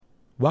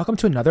Welcome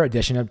to another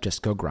edition of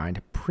Just Go Grind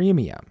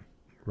Premium,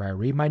 where I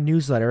read my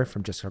newsletter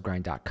from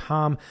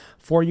justgogrind.com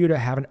for you to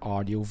have an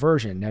audio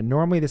version. Now,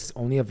 normally this is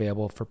only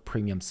available for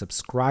premium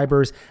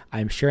subscribers.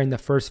 I'm sharing the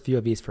first few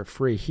of these for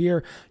free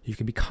here. You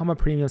can become a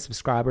premium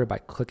subscriber by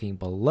clicking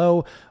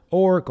below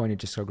or going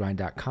to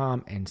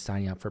justgogrind.com and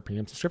signing up for a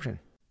premium subscription.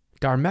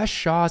 Dharmesh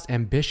Shah's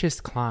ambitious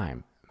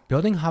climb,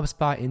 building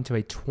HubSpot into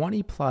a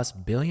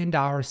 $20+ billion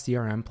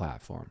CRM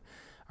platform.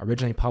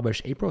 Originally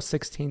published April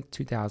 16,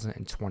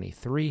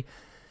 2023.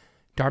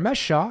 Dharmesh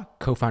Shah,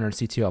 co-founder and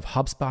CTO of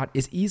HubSpot,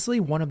 is easily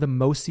one of the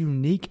most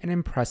unique and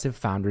impressive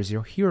founders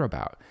you'll hear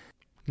about.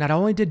 Not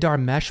only did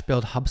Dharmesh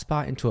build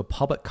HubSpot into a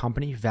public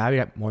company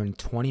valued at more than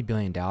 $20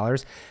 billion,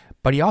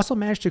 but he also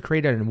managed to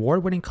create an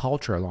award-winning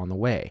culture along the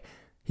way.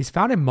 He's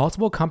founded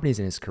multiple companies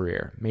in his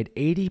career, made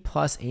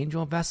 80+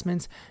 angel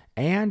investments,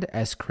 and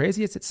as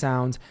crazy as it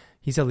sounds,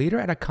 he's a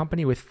leader at a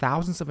company with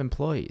thousands of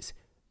employees.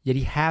 Yet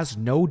he has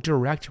no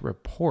direct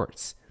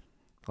reports.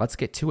 Let's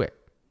get to it.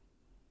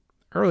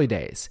 Early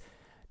days.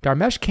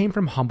 Dharmesh came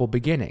from humble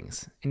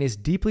beginnings. In his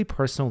deeply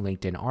personal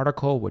LinkedIn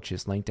article, which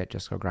is linked at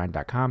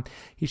justgogrind.com,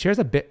 he shares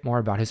a bit more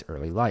about his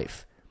early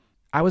life.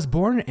 I was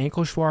born in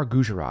Ankleshwar,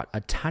 Gujarat,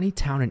 a tiny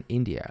town in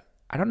India.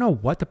 I don't know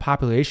what the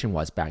population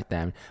was back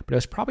then, but it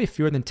was probably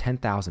fewer than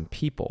 10,000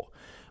 people.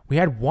 We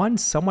had one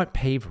somewhat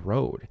paved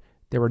road.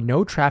 There were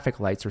no traffic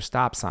lights or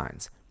stop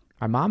signs.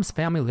 My mom's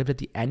family lived at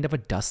the end of a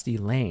dusty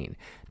lane.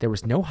 There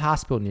was no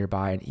hospital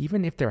nearby, and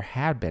even if there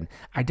had been,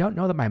 I don't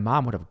know that my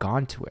mom would have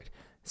gone to it.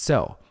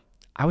 So,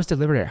 I was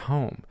delivered at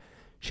home.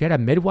 She had a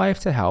midwife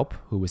to help,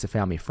 who was a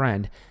family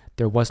friend.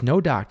 There was no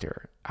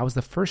doctor. I was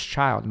the first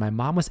child, and my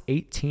mom was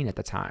 18 at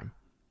the time.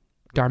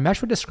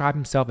 Dharmesh would describe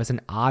himself as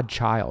an odd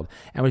child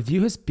and would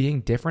view his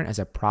being different as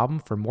a problem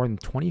for more than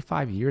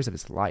 25 years of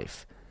his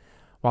life.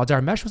 While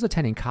Dharmesh was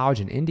attending college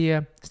in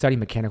India, studying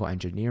mechanical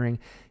engineering,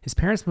 his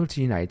parents moved to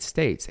the United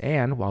States,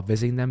 and while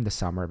visiting them the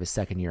summer of his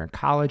second year in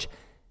college,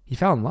 he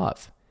fell in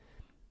love.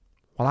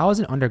 While I was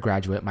an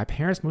undergraduate, my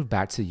parents moved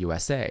back to the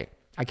USA.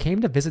 I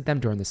came to visit them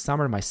during the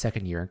summer of my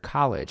second year in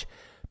college.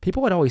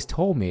 People had always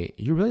told me,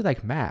 "You really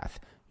like math.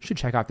 You should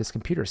check out this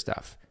computer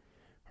stuff."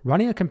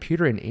 Running a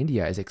computer in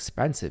India is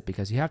expensive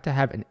because you have to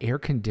have an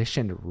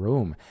air-conditioned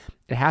room.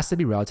 It has to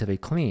be relatively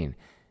clean.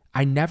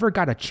 I never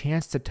got a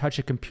chance to touch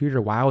a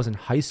computer while I was in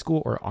high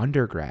school or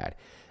undergrad.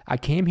 I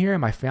came here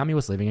and my family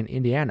was living in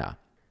Indiana.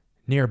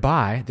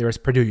 Nearby, there was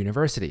Purdue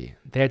University.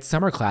 They had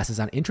summer classes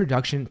on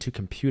Introduction to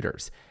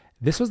Computers.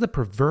 This was the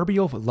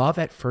proverbial love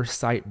at first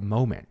sight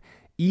moment.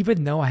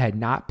 Even though I had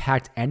not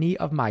packed any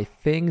of my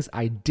things,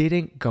 I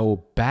didn't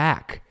go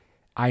back.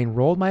 I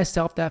enrolled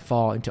myself that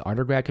fall into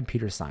undergrad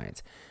computer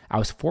science. I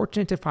was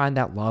fortunate to find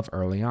that love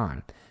early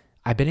on.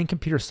 I've been in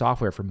computer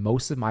software for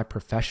most of my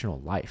professional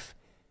life.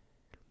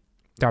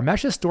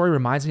 Dharmesh's story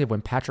reminds me of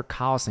when Patrick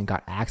Collison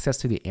got access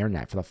to the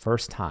internet for the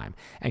first time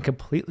and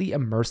completely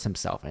immersed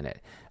himself in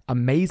it.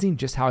 Amazing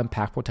just how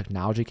impactful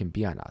technology can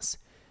be on us.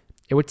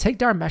 It would take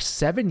Dharmesh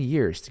 7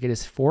 years to get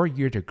his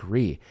 4-year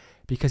degree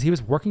because he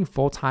was working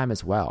full-time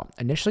as well,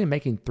 initially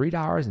making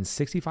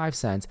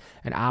 $3.65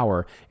 an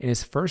hour in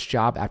his first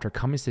job after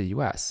coming to the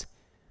US.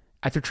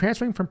 After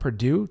transferring from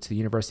Purdue to the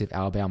University of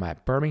Alabama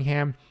at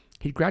Birmingham,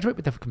 he'd graduate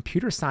with a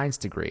computer science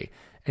degree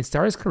and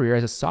start his career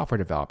as a software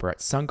developer at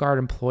SunGard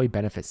Employee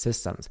Benefit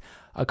Systems,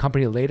 a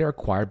company later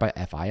acquired by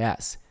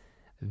FIS.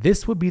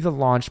 This would be the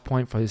launch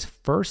point for his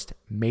first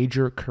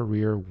major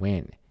career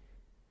win.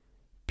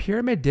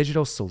 Pyramid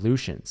Digital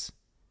Solutions.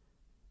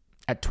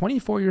 At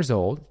 24 years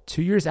old,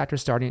 2 years after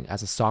starting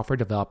as a software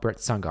developer at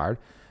SunGard,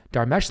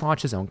 Dharmesh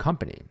launched his own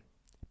company,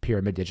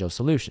 Pyramid Digital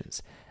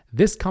Solutions.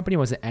 This company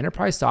was an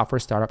enterprise software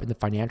startup in the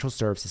financial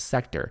services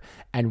sector,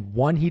 and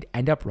one he'd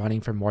end up running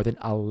for more than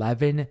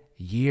 11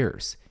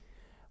 years.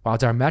 While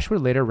Dharmesh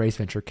would later raise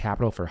venture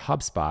capital for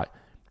HubSpot,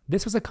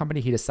 this was a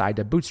company he decided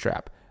to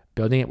bootstrap,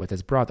 building it with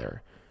his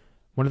brother.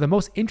 One of the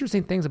most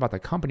interesting things about the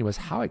company was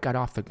how it got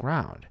off the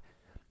ground.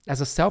 As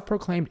a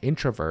self-proclaimed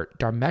introvert,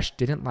 Dharmesh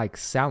didn't like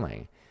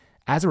selling.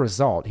 As a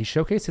result, he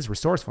showcased his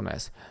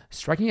resourcefulness,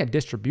 striking a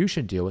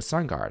distribution deal with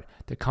SunGard,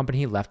 the company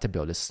he left to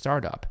build his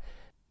startup.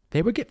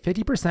 They would get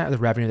 50% of the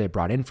revenue they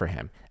brought in for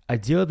him, a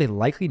deal they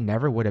likely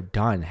never would have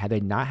done had they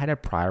not had a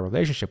prior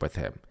relationship with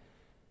him.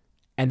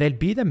 And they'd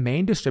be the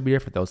main distributor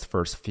for those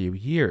first few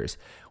years,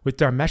 with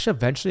Dharmesh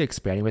eventually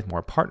expanding with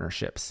more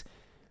partnerships.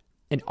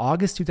 In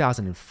August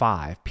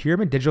 2005,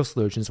 Pyramid Digital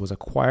Solutions was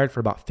acquired for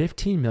about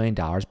 $15 million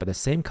by the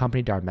same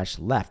company Dharmesh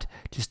left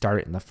to start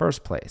it in the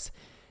first place.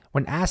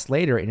 When asked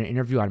later in an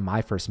interview on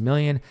My First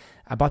Million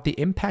about the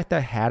impact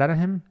that had on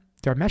him,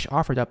 Dharmesh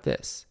offered up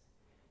this.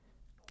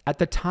 At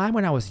the time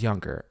when I was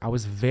younger, I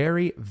was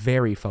very,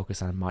 very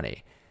focused on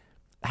money.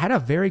 I had a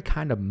very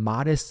kind of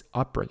modest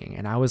upbringing,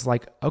 and I was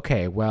like,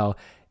 okay, well,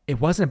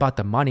 it wasn't about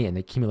the money and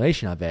the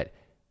accumulation of it.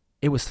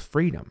 It was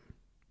freedom.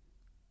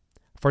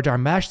 For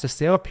Dharmesh, the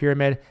sale of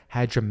Pyramid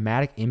had a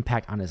dramatic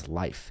impact on his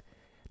life.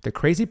 The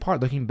crazy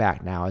part looking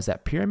back now is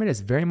that Pyramid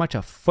is very much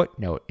a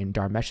footnote in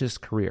Dharmesh's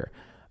career,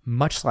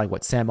 much like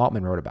what Sam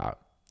Altman wrote about.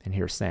 And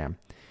here's Sam.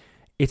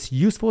 It's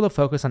useful to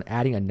focus on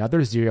adding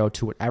another zero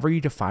to whatever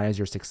you define as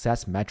your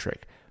success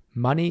metric: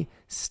 money,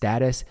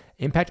 status,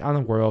 impact on the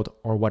world,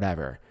 or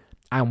whatever.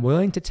 I'm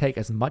willing to take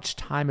as much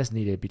time as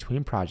needed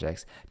between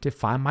projects to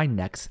find my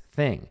next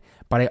thing,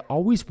 but I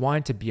always want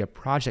it to be a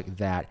project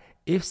that,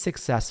 if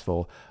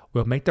successful,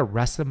 will make the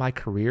rest of my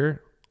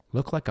career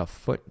look like a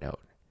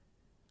footnote.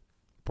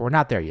 But we're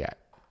not there yet.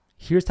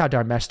 Here's how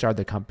Dharmesh started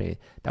the company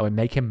that would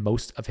make him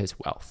most of his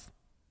wealth.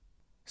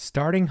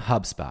 Starting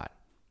HubSpot.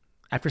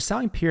 After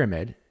selling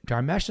Pyramid,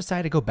 Dharmesh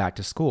decided to go back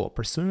to school,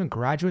 pursuing a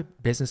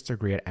graduate business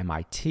degree at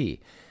MIT.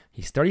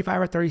 He's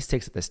 35 or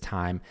 36 at this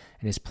time,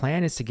 and his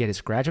plan is to get his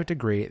graduate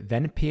degree,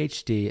 then a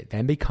PhD,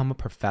 then become a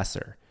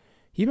professor.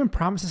 He even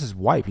promises his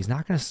wife he's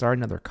not going to start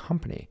another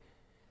company.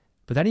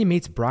 But then he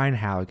meets Brian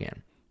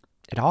Halligan.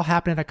 It all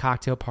happened at a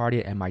cocktail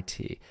party at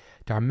MIT.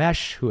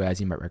 Dharmesh, who, as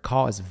you might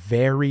recall, is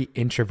very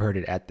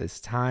introverted at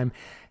this time,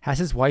 has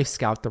his wife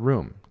scout the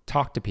room,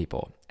 talk to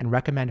people, and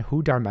recommend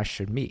who Dharmesh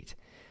should meet.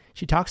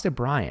 She talks to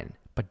Brian,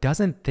 but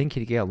doesn't think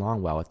he'd get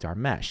along well with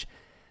Dharmesh.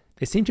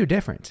 They seem too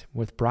different,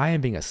 with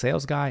Brian being a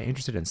sales guy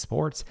interested in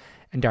sports,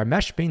 and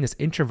Dharmesh being this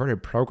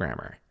introverted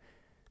programmer.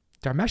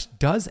 Dharmesh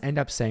does end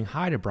up saying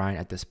hi to Brian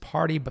at this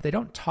party, but they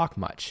don't talk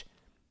much.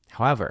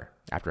 However,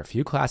 after a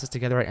few classes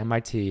together at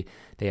MIT,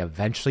 they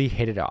eventually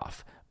hit it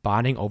off,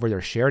 bonding over their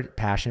shared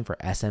passion for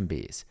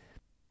SMBs.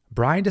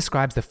 Brian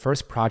describes the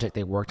first project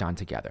they worked on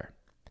together.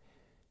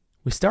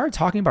 We started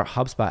talking about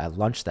HubSpot at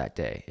lunch that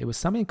day. It was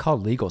something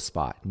called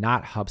LegalSpot,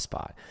 not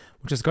HubSpot,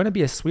 which is going to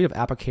be a suite of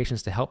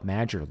applications to help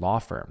manage your law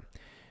firm.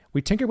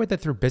 We tinkered with it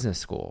through business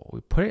school.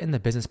 We put it in the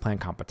business plan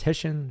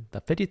competition,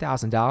 the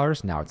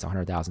 $50,000, now it's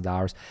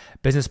 $100,000,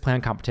 business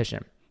plan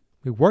competition.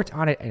 We worked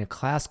on it in a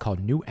class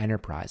called New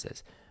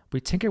Enterprises.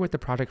 We tinkered with the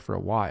project for a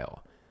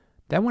while.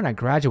 Then when I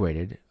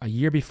graduated, a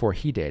year before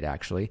he did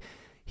actually,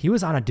 he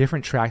was on a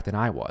different track than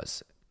I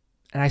was.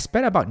 And I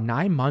spent about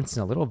 9 months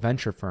in a little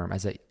venture firm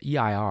as an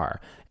EIR,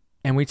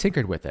 and we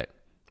tinkered with it.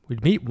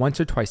 We'd meet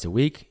once or twice a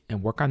week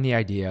and work on the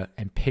idea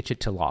and pitch it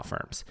to law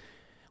firms.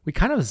 We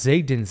kind of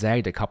zigged and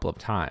zagged a couple of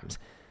times.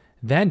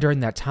 Then during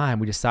that time,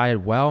 we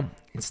decided, well,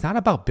 it's not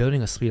about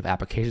building a suite of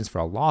applications for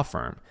a law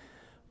firm.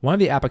 One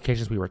of the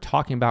applications we were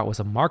talking about was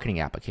a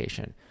marketing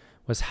application.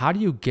 Was how do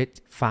you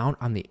get found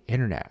on the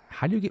internet?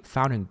 How do you get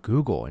found in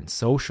Google and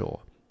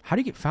social? How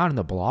do you get found in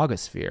the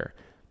blogosphere?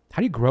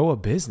 How do you grow a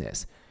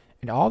business?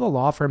 And all the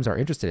law firms are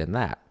interested in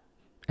that.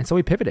 And so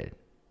we pivoted.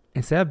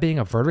 Instead of being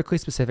a vertically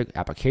specific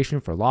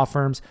application for law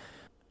firms,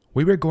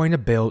 we were going to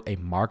build a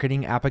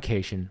marketing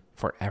application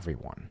for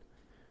everyone.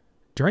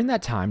 During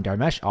that time,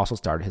 Dharmesh also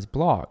started his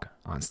blog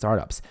on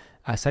startups,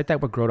 a site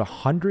that would grow to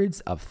hundreds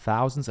of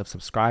thousands of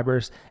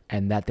subscribers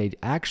and that they'd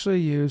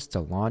actually use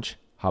to launch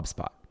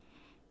HubSpot.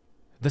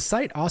 The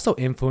site also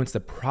influenced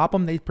the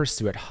problem they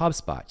pursue at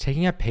HubSpot,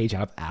 taking a page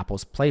out of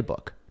Apple's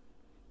playbook.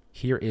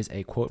 Here is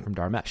a quote from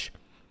Dharmesh.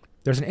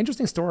 There's an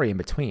interesting story in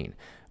between.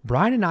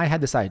 Brian and I had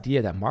this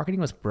idea that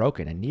marketing was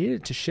broken and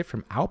needed to shift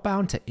from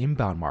outbound to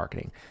inbound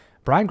marketing.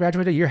 Brian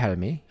graduated a year ahead of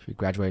me. He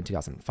graduated in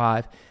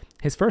 2005.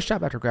 His first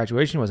job after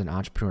graduation was an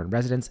entrepreneur in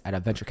residence at a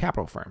venture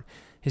capital firm.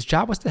 His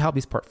job was to help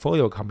these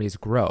portfolio companies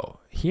grow.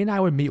 He and I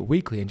would meet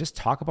weekly and just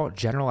talk about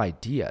general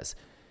ideas.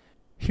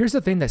 Here's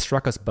the thing that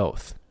struck us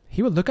both.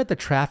 He would look at the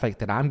traffic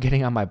that I'm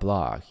getting on my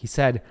blog. He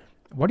said,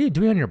 "What are you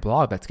doing on your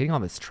blog that's getting all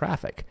this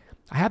traffic?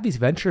 I have these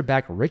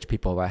venture-backed rich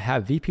people that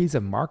have VPs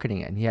of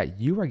marketing, and yet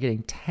you are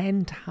getting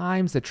 10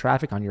 times the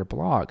traffic on your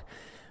blog."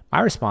 My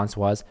response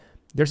was,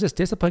 there's this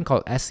discipline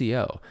called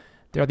SEO.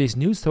 There are these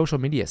new social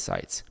media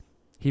sites.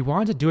 He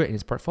wanted to do it in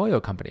his portfolio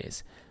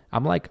companies.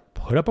 I'm like,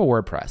 put up a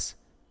WordPress,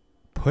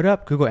 put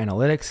up Google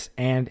Analytics,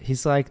 and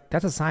he's like,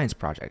 that's a science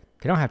project.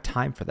 They don't have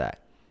time for that.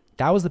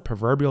 That was the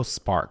proverbial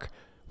spark.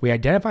 We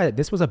identified that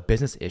this was a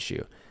business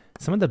issue.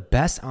 Some of the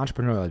best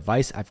entrepreneurial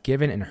advice I've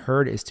given and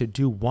heard is to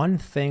do one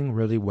thing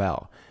really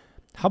well.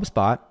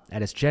 HubSpot,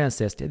 at its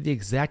genesis, did the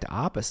exact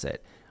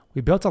opposite.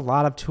 We built a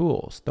lot of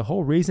tools. The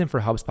whole reason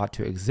for HubSpot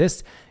to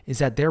exist is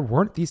that there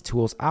weren't these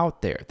tools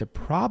out there. The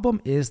problem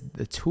is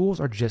the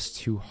tools are just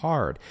too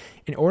hard.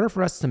 In order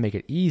for us to make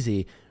it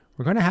easy,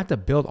 we're going to have to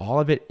build all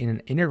of it in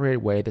an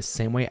integrated way the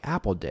same way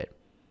Apple did.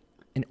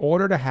 In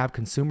order to have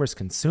consumers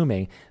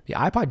consuming, the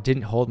iPod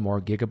didn't hold more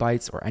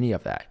gigabytes or any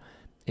of that.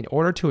 In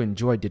order to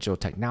enjoy digital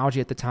technology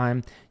at the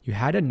time, you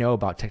had to know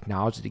about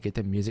technology to get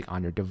the music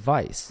on your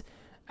device.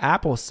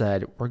 Apple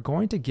said, we're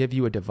going to give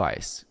you a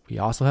device. We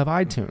also have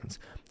iTunes.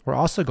 We're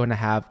also going to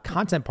have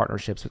content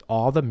partnerships with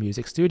all the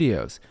music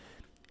studios.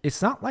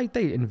 It's not like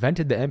they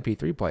invented the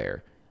MP3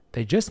 player.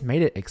 They just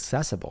made it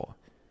accessible.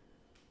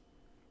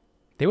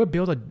 They would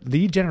build a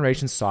lead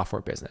generation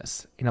software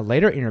business. In a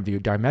later interview,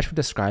 Dharmesh would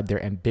describe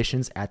their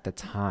ambitions at the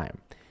time.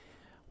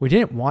 We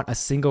didn't want a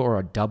single or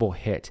a double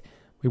hit.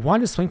 We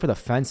wanted to swing for the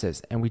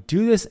fences, and we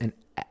do this in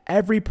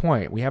every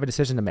point. We have a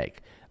decision to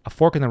make, a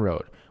fork in the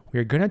road. We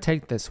are going to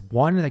take this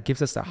one that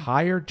gives us a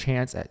higher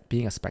chance at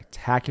being a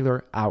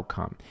spectacular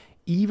outcome,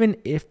 even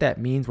if that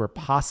means we're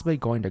possibly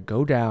going to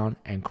go down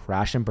and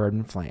crash and burn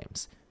in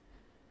flames.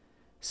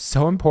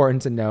 So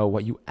important to know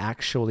what you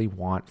actually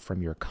want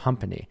from your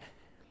company.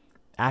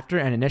 After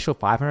an initial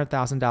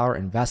 $500,000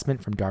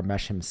 investment from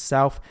Dharmesh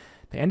himself,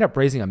 they end up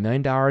raising $1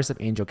 million of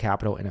angel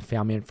capital in a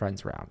family and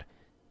friends round,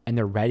 and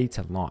they're ready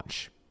to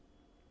launch.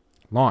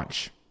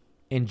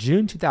 In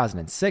June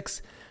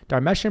 2006,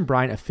 Dharmesh and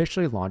Brian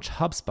officially launched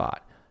HubSpot.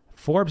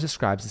 Forbes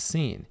describes the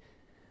scene.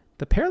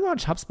 The pair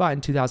launched HubSpot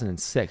in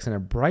 2006 in a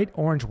bright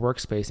orange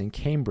workspace in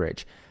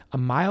Cambridge, a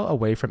mile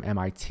away from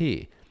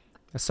MIT.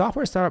 The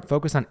software startup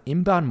focused on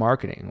inbound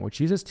marketing, which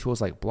uses tools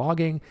like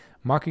blogging,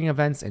 marketing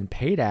events, and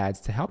paid ads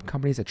to help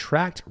companies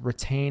attract,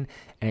 retain,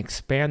 and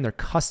expand their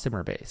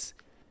customer base.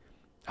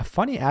 A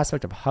funny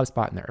aspect of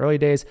HubSpot in the early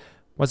days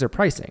was their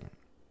pricing.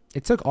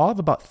 It took all of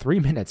about 3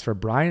 minutes for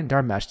Brian and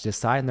Dharmesh to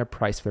decide on their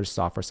price for their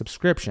software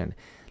subscription.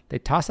 They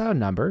tossed out a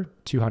number,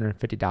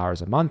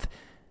 $250 a month,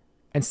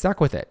 and stuck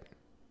with it.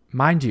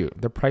 Mind you,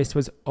 the price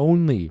was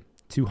only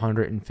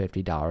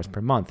 $250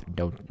 per month.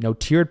 No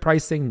tiered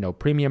pricing, no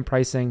premium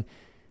pricing,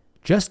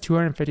 just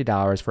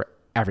 $250 for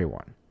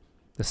everyone.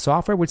 The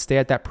software would stay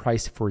at that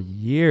price for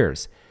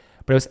years,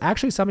 but it was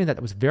actually something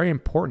that was very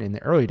important in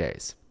the early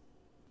days.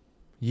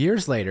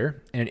 Years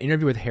later, in an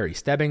interview with Harry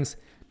Stebbings,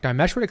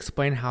 Dharmesh would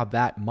explain how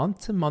that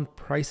month-to-month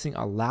pricing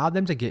allowed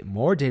them to get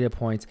more data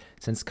points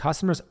since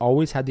customers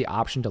always had the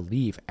option to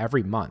leave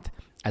every month,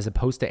 as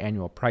opposed to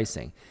annual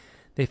pricing.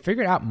 They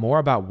figured out more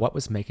about what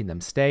was making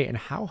them stay and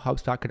how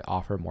HubSpot could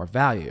offer more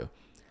value.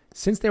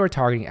 Since they were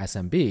targeting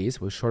SMBs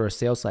with shorter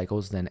sales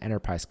cycles than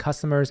enterprise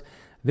customers,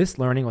 this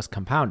learning was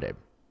compounded.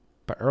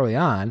 But early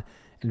on,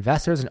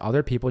 investors and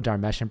other people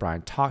Dharmesh and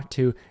Brian talked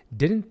to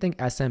didn't think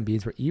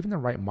SMBs were even the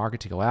right market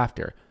to go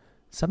after,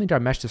 something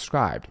Dharmesh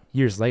described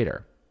years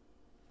later.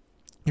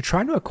 You're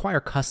trying to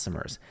acquire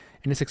customers,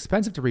 and it's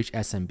expensive to reach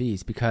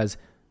SMBs because,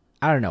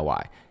 I don't know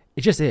why,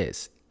 it just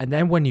is. And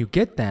then when you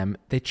get them,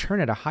 they churn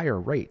at a higher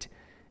rate.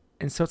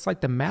 And so it's like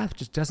the math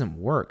just doesn't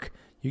work.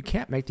 You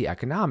can't make the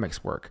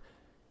economics work.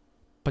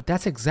 But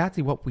that's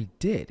exactly what we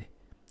did.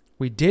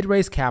 We did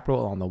raise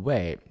capital along the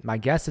way. My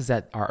guess is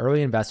that our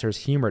early investors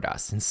humored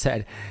us and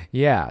said,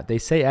 yeah, they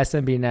say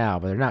SMB now,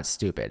 but they're not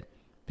stupid.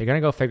 They're going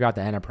to go figure out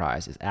the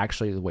enterprise is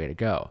actually the way to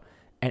go,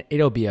 and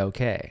it'll be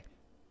okay.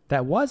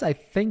 That was, I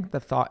think, the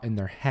thought in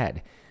their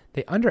head.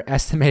 They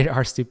underestimated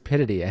our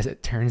stupidity, as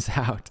it turns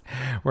out.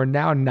 We're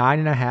now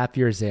 9.5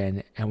 years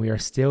in, and we are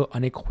still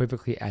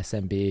unequivocally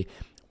SMB,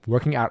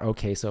 working out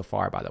okay so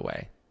far, by the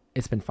way.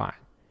 It's been fine.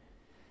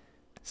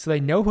 So they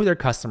know who their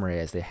customer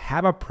is, they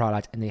have a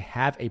product, and they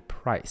have a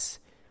price.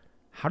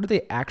 How do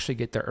they actually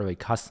get their early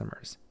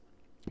customers?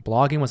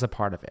 Blogging was a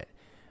part of it.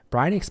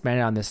 Brian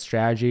expanded on this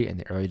strategy in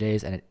the early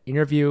days in an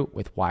interview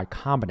with Y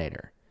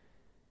Combinator.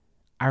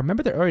 I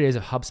remember the early days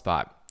of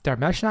HubSpot.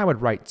 Dharmesh and I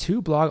would write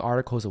 2 blog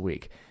articles a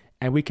week,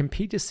 and we'd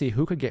compete to see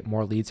who could get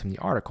more leads from the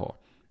article.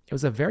 It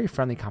was a very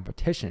friendly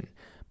competition,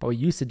 but we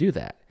used to do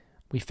that.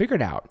 We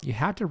figured out you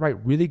have to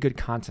write really good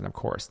content, of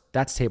course.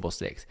 That's table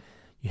stakes.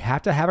 You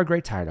have to have a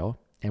great title,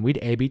 and we'd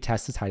A/B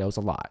test the titles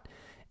a lot.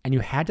 And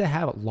you had to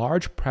have a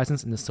large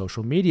presence in the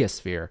social media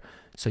sphere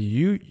so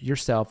you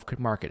yourself could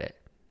market it.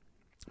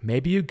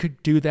 Maybe you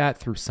could do that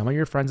through some of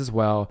your friends as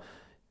well.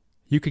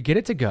 You could get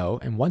it to go,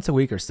 and once a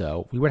week or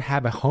so, we would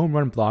have a home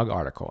run blog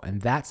article,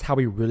 and that's how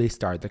we really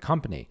started the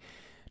company.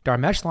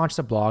 Dharmesh launched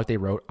a blog they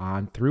wrote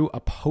on through a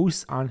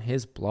post on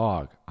his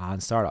blog on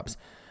startups.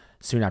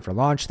 Soon after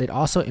launch, they'd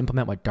also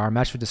implement what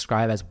Dharmesh would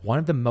describe as one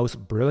of the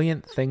most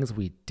brilliant things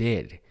we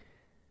did: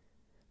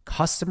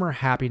 Customer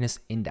Happiness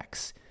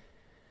Index.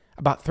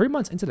 About 3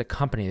 months into the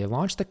company, they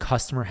launched the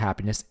Customer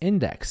Happiness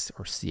Index,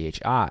 or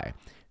CHI.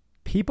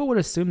 People would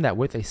assume that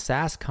with a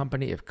SaaS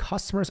company, if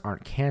customers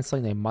aren't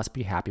canceling, they must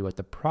be happy with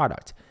the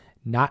product.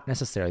 Not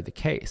necessarily the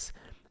case.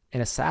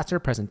 In a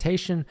SaaSer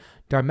presentation,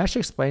 Dharmesh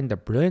explained the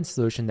brilliant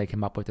solution they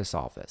came up with to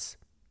solve this.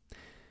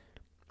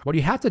 What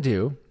you have to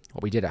do,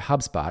 what we did at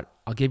HubSpot,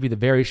 I'll give you the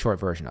very short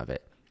version of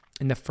it.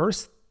 In the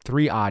first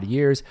 3 odd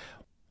years,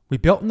 we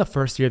built in the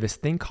first year this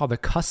thing called the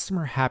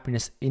Customer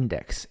Happiness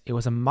Index. It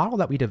was a model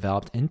that we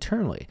developed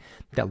internally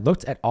that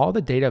looked at all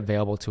the data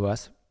available to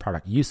us: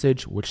 product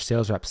usage, which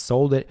sales reps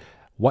sold it,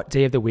 what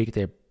day of the week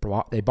they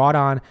bought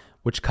on,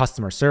 which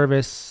customer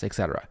service,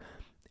 etc.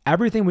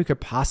 Everything we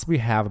could possibly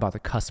have about the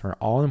customer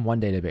all in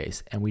one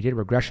database, and we did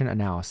regression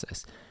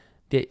analysis.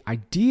 The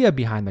idea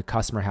behind the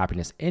Customer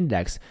Happiness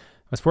Index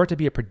was for it to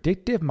be a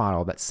predictive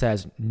model that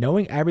says,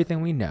 knowing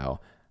everything we know,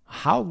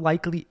 how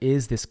likely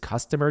is this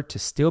customer to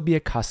still be a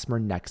customer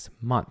next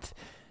month?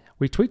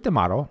 We tweaked the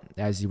model,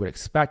 as you would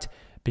expect,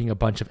 being a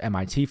bunch of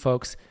MIT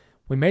folks.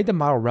 We made the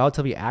model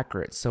relatively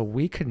accurate so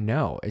we could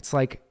know. It's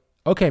like,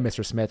 okay,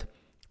 Mr. Smith,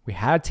 we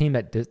had a team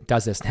that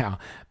does this now.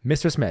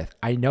 Mr. Smith,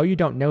 I know you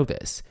don't know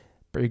this,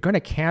 but you're going to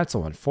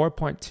cancel in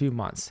 4.2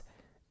 months.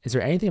 Is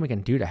there anything we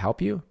can do to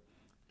help you?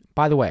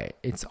 By the way,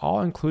 it's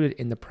all included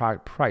in the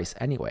product price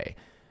anyway.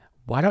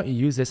 Why don't you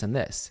use this and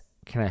this?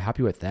 Can I help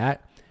you with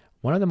that?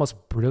 One of the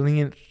most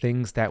brilliant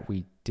things that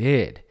we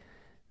did.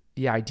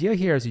 The idea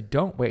here is you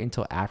don't wait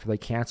until after they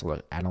cancel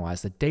to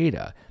analyze the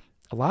data.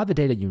 A lot of the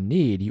data you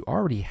need, you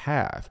already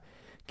have.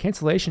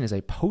 Cancellation is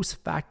a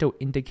post facto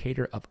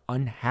indicator of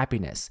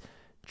unhappiness.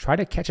 Try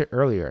to catch it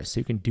earlier so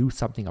you can do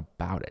something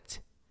about it.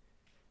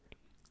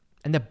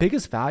 And the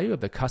biggest value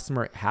of the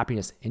customer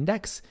happiness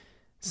index?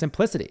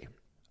 Simplicity.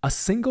 A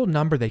single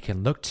number they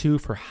can look to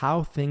for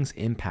how things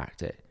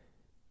impact it.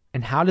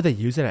 And how do they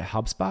use it at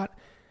HubSpot?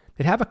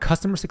 They'd have a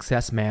customer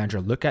success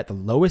manager look at the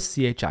lowest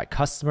CHI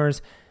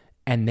customers,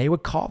 and they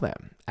would call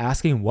them,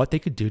 asking what they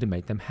could do to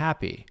make them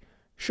happy.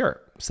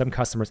 Sure, some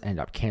customers end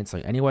up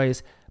canceling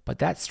anyways, but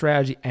that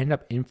strategy ended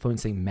up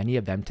influencing many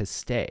of them to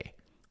stay.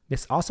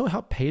 This also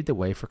helped pave the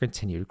way for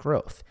continued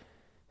growth.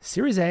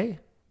 Series A,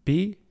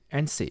 B,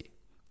 and C.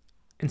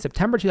 In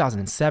September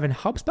 2007,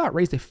 HubSpot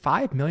raised a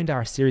 $5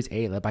 million Series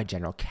A led by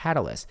General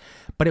Catalyst,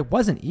 but it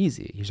wasn't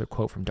easy. Here's a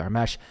quote from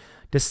Dharmesh.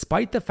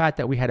 Despite the fact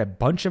that we had a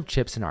bunch of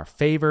chips in our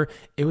favor,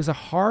 it was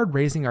hard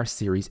raising our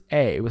Series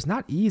A. It was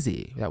not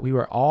easy that we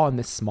were all in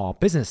this small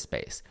business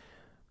space.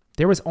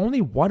 There was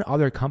only one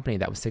other company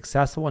that was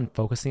successful in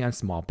focusing on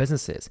small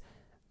businesses.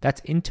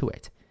 That's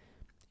Intuit.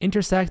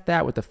 Intersect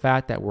that with the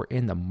fact that we're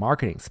in the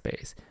marketing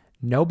space.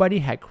 Nobody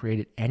had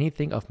created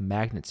anything of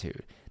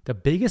magnitude. The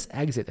biggest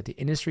exit that the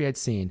industry had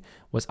seen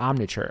was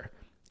Omniture.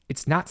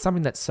 It's not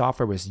something that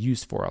software was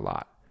used for a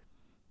lot.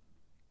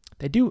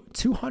 They do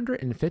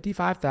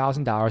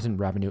 $255,000 in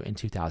revenue in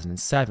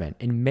 2007.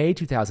 In May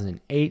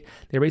 2008,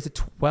 they raised a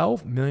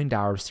 $12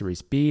 million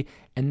Series B,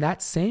 and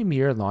that same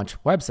year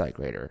launched Website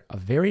Grader, a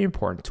very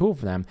important tool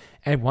for them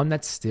and one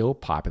that's still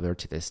popular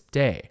to this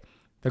day.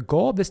 The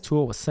goal of this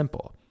tool was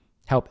simple: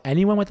 help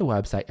anyone with a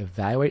website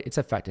evaluate its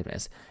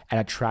effectiveness at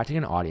attracting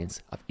an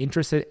audience of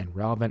interested and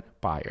relevant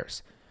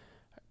buyers.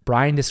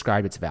 Brian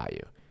described its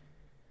value.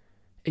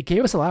 It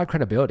gave us a lot of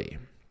credibility.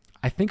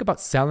 I think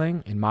about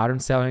selling and modern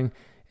selling.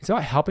 It's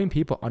about helping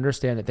people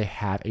understand that they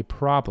have a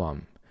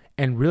problem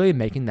and really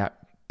making that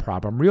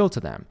problem real to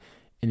them.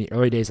 In the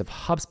early days of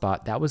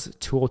HubSpot, that was a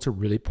tool to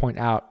really point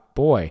out,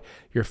 boy,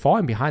 you're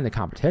falling behind the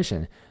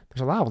competition.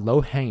 There's a lot of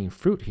low-hanging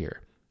fruit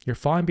here. You're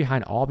falling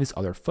behind all these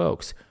other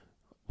folks.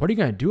 What are you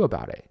going to do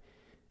about it?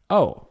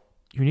 Oh,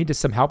 you need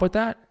some help with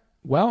that?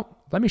 Well,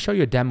 let me show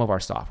you a demo of our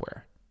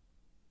software.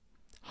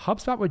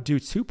 HubSpot would do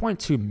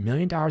 $2.2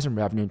 million in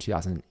revenue in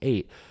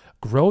 2008,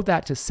 grow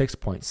that to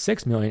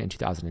 $6.6 million in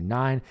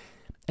 2009,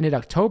 and in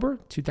October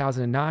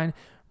 2009,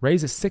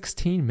 raise a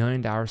 $16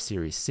 million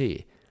Series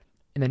C.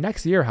 In the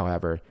next year,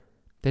 however,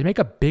 they make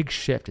a big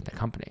shift in the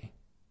company.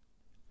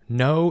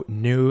 No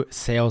new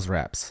sales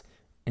reps.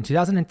 In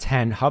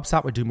 2010,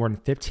 HubSpot would do more than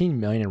 $15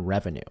 million in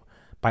revenue.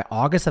 By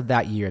August of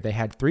that year, they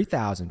had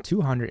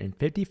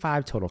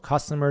 3,255 total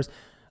customers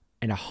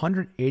and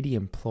 180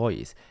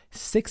 employees,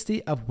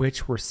 60 of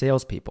which were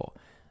salespeople.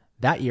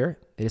 That year,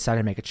 they decided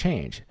to make a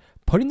change,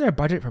 putting their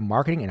budget for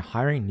marketing and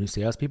hiring new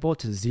salespeople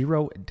to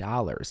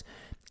 $0.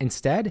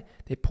 Instead,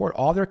 they poured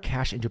all their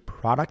cash into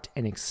product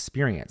and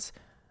experience.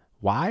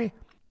 Why?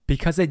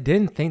 Because they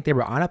didn't think they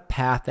were on a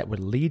path that would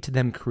lead to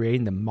them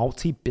creating the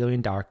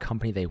multi-billion-dollar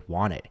company they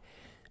wanted.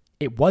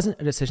 It wasn't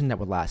a decision that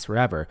would last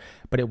forever,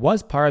 but it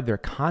was part of their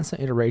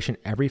constant iteration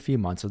every few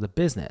months of the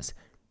business.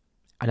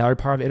 Another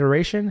part of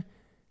iteration?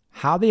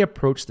 How they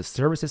approached the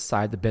services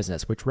side of the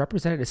business, which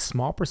represented a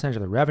small percentage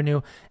of the revenue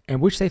and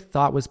which they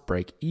thought was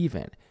break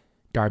even.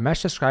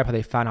 Dharmesh described how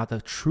they found out the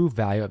true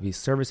value of these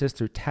services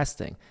through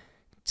testing.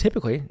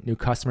 Typically, new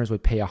customers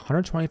would pay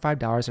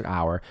 $125 an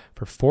hour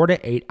for 4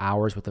 to 8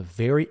 hours with a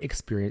very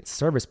experienced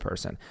service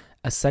person,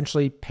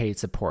 essentially paid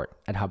support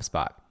at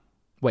HubSpot.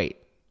 Wait,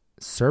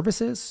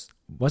 services?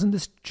 Wasn't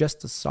this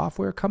just a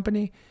software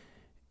company?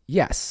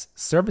 Yes,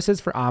 services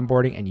for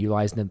onboarding and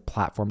utilizing the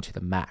platform to the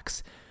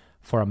max.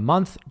 For a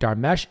month,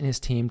 Dharmesh and his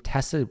team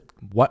tested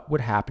what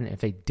would happen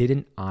if they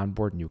didn't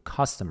onboard new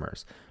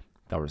customers.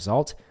 The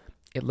result?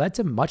 It led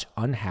to much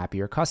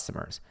unhappier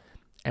customers.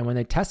 And when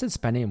they tested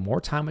spending more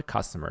time with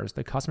customers,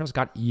 the customers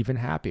got even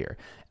happier,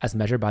 as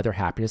measured by their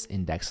happiness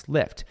index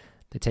lift.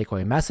 The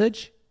takeaway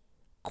message?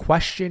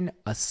 Question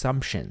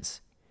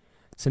assumptions.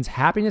 Since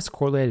happiness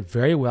correlated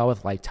very well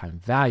with lifetime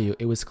value,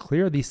 it was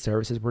clear these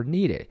services were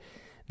needed.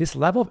 This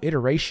level of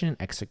iteration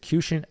and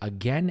execution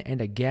again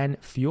and again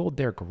fueled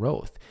their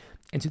growth.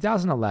 In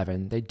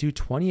 2011, they do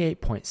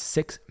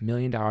 $28.6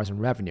 million in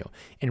revenue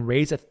and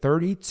raised a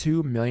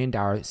 $32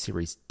 million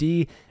Series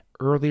D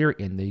earlier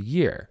in the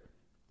year.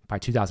 By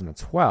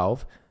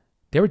 2012,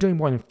 they were doing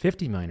more than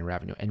 $50 million in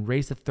revenue and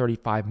raised a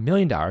 $35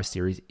 million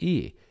Series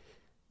E.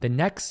 The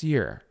next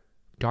year,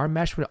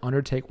 Dharmesh would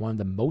undertake one of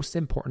the most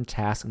important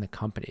tasks in the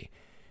company,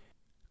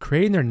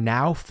 creating their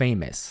now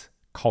famous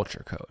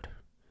culture code.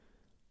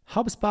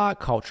 HubSpot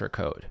Culture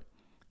Code.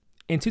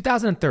 In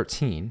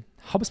 2013,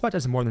 HubSpot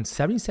does more than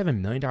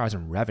 $77 million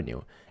in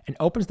revenue and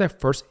opens their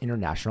first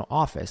international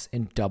office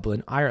in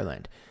Dublin,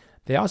 Ireland.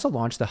 They also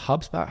launched the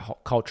HubSpot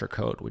Culture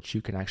Code, which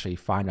you can actually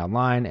find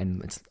online,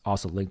 and it's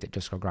also linked at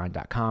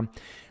justgogrind.com,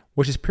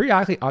 which is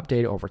periodically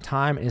updated over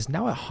time and is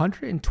now a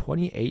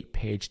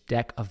 128-page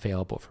deck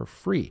available for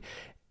free.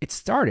 It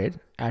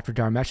started after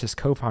Dharmesh's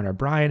co-founder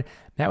Brian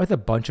met with a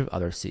bunch of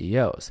other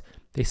CEOs.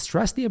 They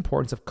stressed the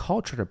importance of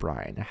culture to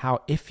Brian and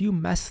how if you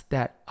mess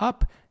that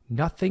up,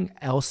 nothing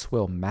else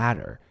will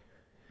matter.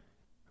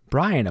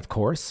 Brian, of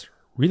course,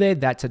 relayed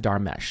that to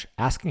Dharmesh,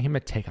 asking him to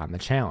take on the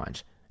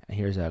challenge. And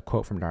here's a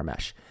quote from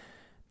Dharmesh.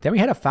 Then we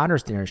had a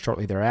founders dinner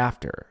shortly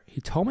thereafter.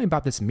 He told me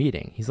about this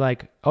meeting. He's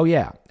like, oh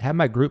yeah, I had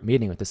my group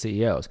meeting with the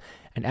CEOs,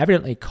 and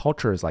evidently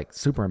culture is like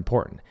super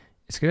important.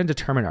 It's going to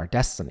determine our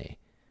destiny.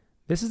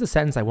 This is the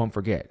sentence I won't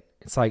forget.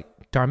 It's like,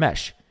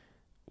 Dharmesh,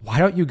 why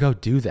don't you go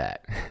do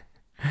that?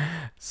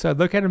 So I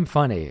look at him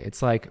funny.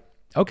 It's like,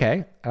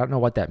 okay, I don't know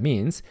what that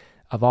means.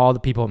 Of all the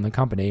people in the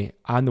company,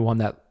 I'm the one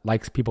that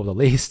likes people the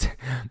least.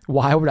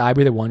 Why would I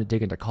be the one to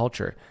dig into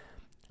culture?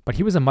 But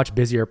he was a much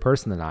busier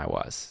person than I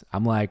was.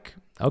 I'm like,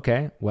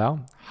 okay,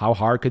 well, how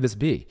hard could this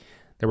be?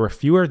 There were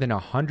fewer than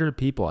 100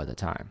 people at the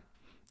time.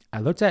 I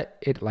looked at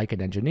it like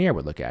an engineer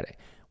would look at it,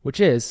 which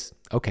is,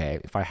 okay,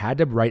 if I had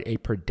to write a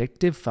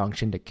predictive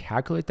function to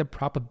calculate the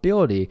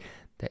probability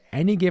that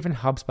any given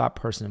HubSpot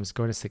person was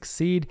going to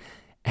succeed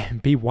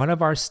and be one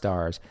of our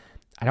stars,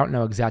 I don't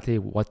know exactly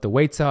what the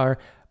weights are,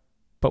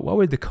 but what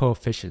would the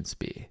coefficients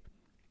be?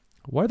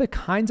 What are the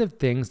kinds of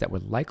things that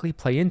would likely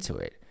play into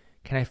it?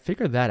 Can I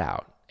figure that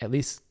out? At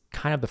least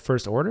kind of the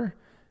first order?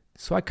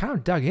 So I kind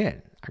of dug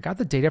in. I got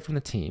the data from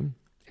the team.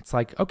 It's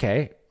like,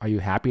 okay, are you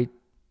happy?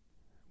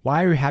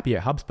 Why are you happy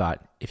at HubSpot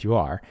if you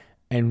are?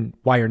 And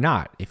why you're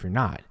not if you're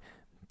not?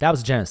 That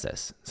was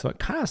Genesis. So it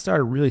kind of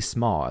started really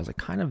small as a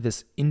kind of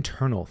this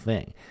internal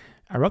thing.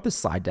 I wrote this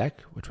slide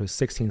deck, which was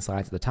 16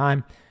 slides at the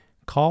time,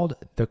 called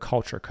The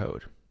Culture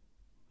Code.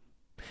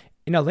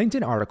 In a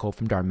LinkedIn article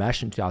from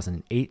Dharmesh in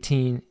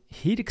 2018,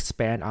 he'd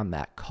expand on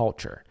that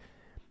culture.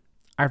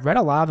 I've read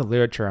a lot of the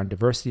literature on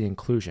diversity and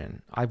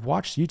inclusion. I've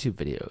watched YouTube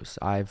videos.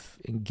 I've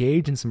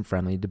engaged in some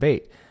friendly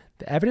debate.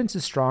 The evidence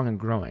is strong and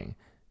growing.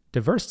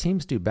 Diverse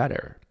teams do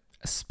better,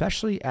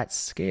 especially at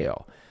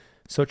scale.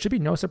 So it should be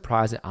no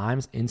surprise that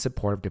I'm in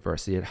support of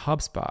diversity at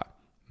HubSpot.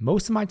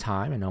 Most of my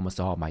time and almost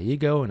all of my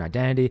ego and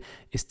identity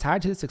is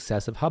tied to the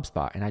success of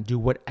HubSpot, and I do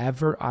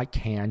whatever I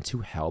can to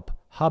help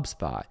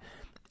HubSpot.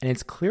 And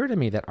it's clear to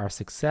me that our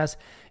success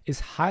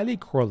is highly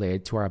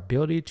correlated to our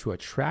ability to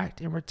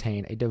attract and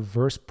retain a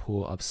diverse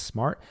pool of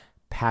smart,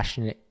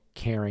 passionate,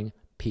 caring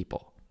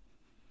people.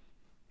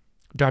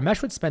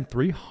 Dharmesh would spend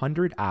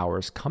 300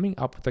 hours coming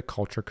up with the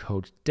Culture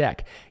Code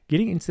deck,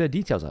 getting into the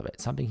details of it,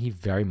 something he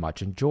very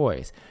much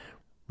enjoys.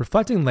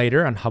 Reflecting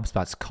later on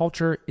HubSpot's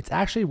culture, it's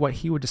actually what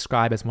he would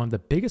describe as one of the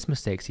biggest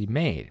mistakes he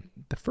made.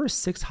 The first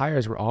 6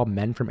 hires were all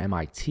men from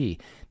MIT.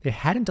 They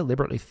hadn't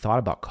deliberately thought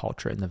about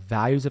culture and the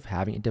values of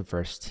having a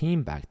diverse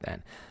team back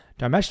then.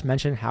 Dharmesh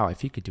mentioned how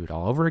if he could do it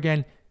all over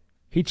again,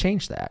 he'd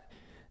change that.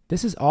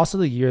 This is also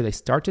the year they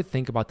start to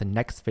think about the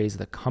next phase of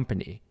the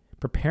company,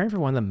 preparing for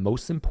one of the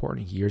most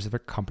important years of a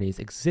company's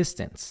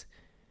existence.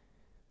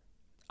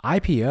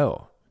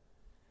 IPO.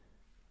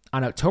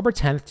 On October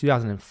 10th,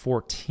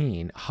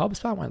 2014,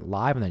 HubSpot went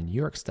live on the New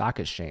York Stock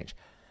Exchange.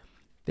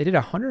 They did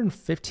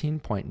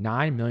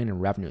 $115.9 million in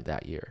revenue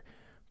that year.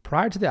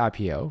 Prior to the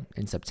IPO,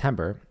 in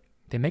September,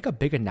 they make a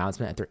big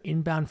announcement at their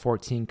Inbound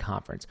 14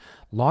 conference,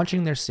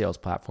 launching their sales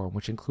platform,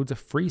 which includes a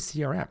free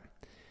CRM.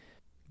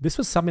 This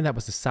was something that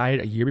was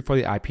decided a year before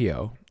the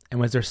IPO and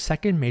was their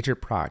second major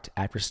product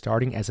after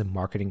starting as a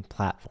marketing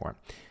platform.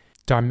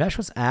 Dharmesh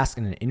was asked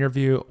in an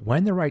interview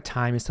when the right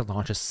time is to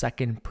launch a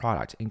second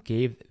product and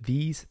gave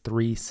these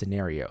 3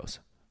 scenarios.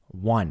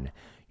 1,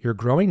 you're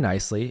growing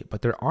nicely,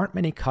 but there aren't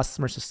many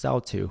customers to sell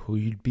to who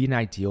you'd be an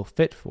ideal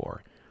fit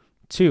for.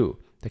 2,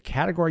 the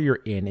category you're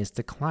in is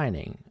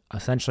declining.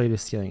 Essentially, the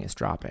ceiling is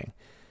dropping.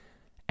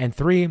 And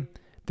 3,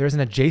 there's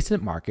an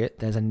adjacent market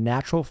that is a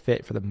natural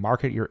fit for the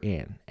market you're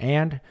in.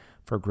 And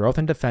for growth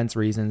and defense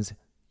reasons,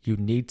 you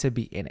need to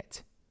be in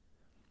it.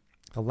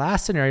 The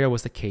last scenario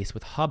was the case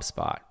with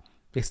HubSpot.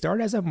 They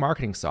started as a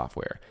marketing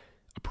software,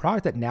 a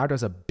product that now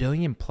does $1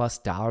 billion+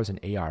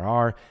 in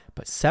ARR,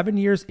 but 7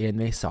 years in,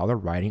 they saw the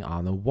writing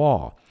on the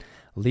wall.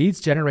 Leads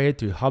generated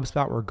through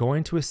HubSpot were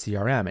going to a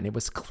CRM, and it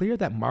was clear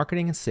that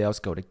marketing and sales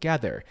go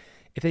together.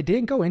 If they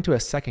didn't go into a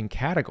second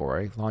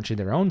category, launching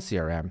their own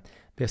CRM,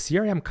 the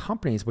CRM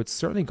companies would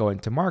certainly go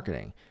into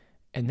marketing,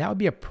 and that would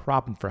be a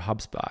problem for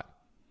HubSpot.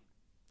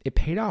 It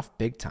paid off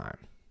big time.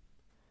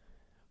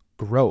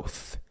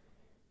 Growth.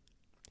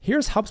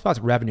 Here's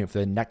HubSpot's revenue for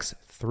the next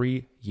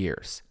 3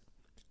 years.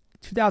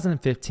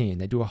 2015,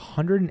 they do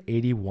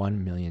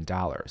 $181 million. In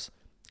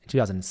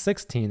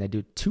 2016, they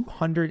do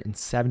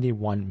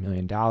 $271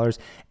 million.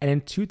 And in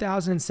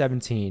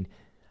 2017,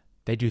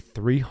 they do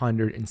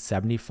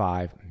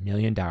 $375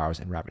 million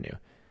in revenue.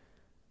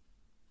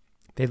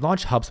 They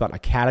launched HubSpot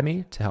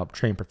Academy to help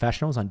train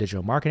professionals on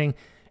digital marketing,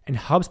 and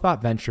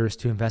HubSpot Ventures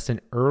to invest in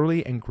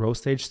early and growth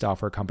stage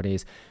software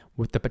companies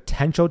with the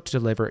potential to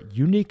deliver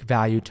unique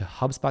value to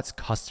HubSpot's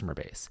customer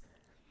base.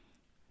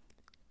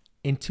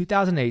 In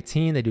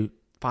 2018, they do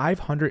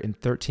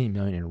 $513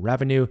 million in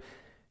revenue,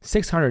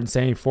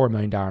 $674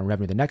 million in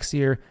revenue the next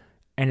year,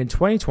 and in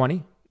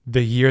 2020,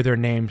 the year they're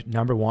named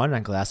number 1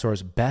 on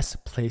Glassdoor's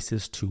Best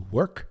Places to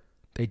Work,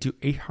 they do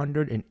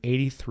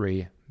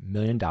 $883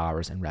 million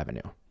in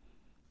revenue.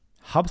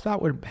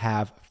 HubSpot would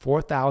have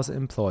 4,000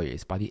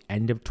 employees by the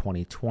end of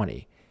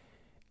 2020.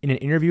 In an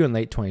interview in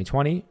late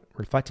 2020,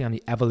 reflecting on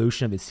the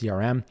evolution of the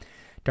CRM,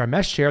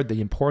 Dharmesh shared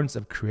the importance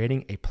of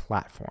creating a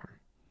platform.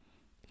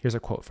 Here's a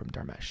quote from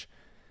Dharmesh.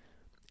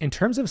 In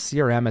terms of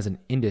CRM as an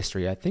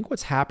industry, I think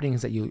what's happening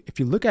is that if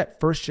you look at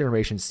first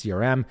generation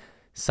CRM,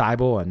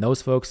 Siebel and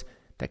those folks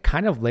that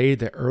kind of laid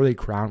the early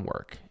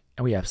groundwork.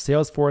 And we have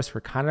Salesforce for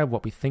kind of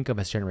what we think of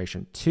as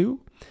generation 2.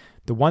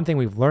 The one thing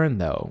we've learned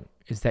though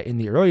is that in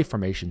the early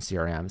formation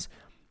CRMs,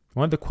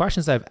 one of the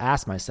questions I've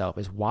asked myself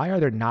is why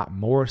are there not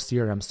more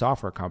CRM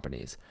software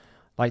companies?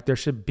 Like there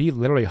should be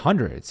literally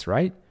hundreds,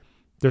 right?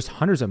 There's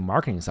hundreds of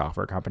marketing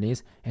software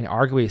companies, and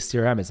arguably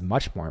CRM is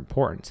much more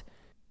important.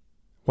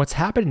 What's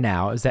happened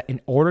now is that in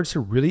order to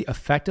really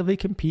effectively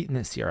compete in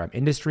the CRM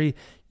industry,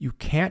 you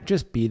can't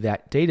just be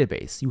that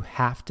database. You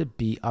have to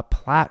be a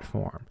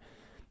platform.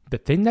 The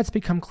thing that's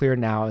become clear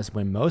now is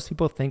when most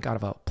people think out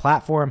of a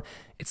platform,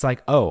 it's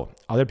like, oh,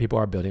 other people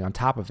are building on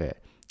top of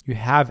it. You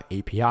have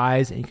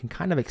APIs and you can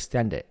kind of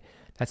extend it.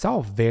 That's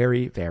all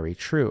very, very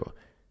true.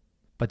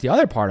 But the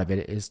other part of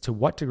it is to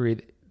what degree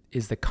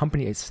is the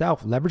company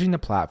itself leveraging the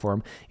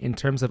platform in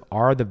terms of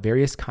are the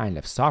various kind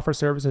of software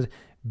services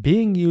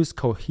being used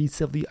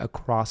cohesively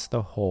across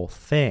the whole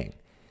thing.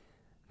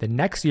 The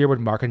next year would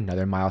mark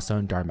another milestone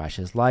in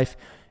Dharmesh's life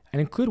and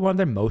include one of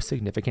their most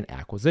significant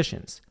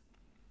acquisitions,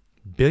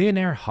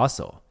 Billionaire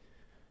Hustle.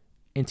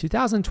 In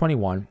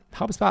 2021,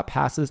 HubSpot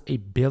passes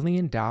 $1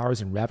 billion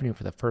in revenue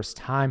for the first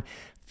time,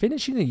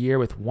 finishing the year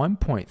with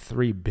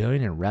 $1.3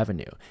 billion in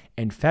revenue.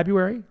 In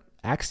February,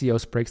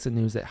 Axios breaks the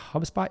news that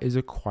HubSpot is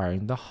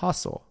acquiring The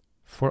Hustle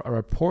for a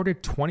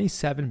reported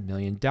 $27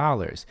 million.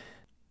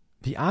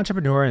 The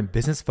entrepreneur and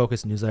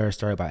business-focused newsletter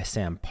started by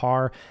Sam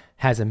Parr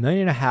has 1.5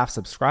 million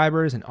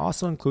subscribers and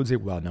also includes a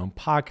well-known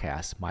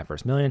podcast, My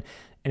First Million,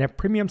 and a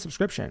premium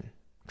subscription,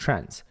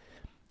 Trends.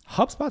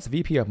 HubSpot's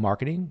VP of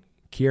Marketing,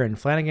 Kieran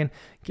Flanagan,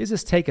 gives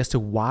his take as to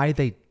why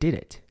they did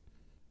it.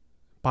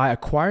 By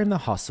acquiring The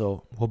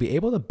Hustle, we'll be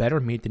able to better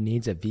meet the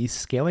needs of these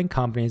scaling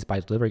companies by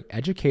delivering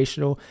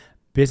educational,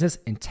 business,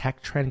 and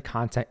tech trend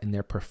content in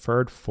their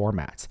preferred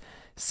formats.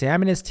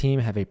 Sam and his team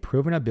have a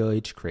proven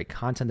ability to create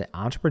content that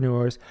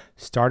entrepreneurs,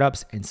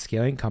 startups, and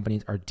scaling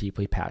companies are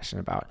deeply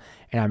passionate about,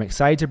 and I'm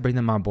excited to bring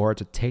them on board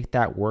to take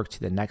that work to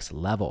the next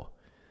level.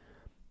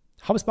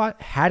 HubSpot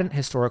hadn't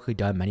historically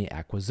done many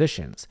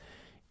acquisitions.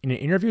 In an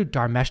interview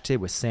Dharmesh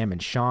did with Sam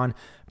and Sean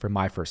for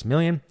My First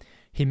Million,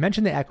 he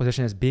mentioned the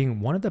acquisition as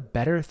being one of the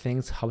better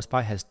things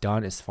HubSpot has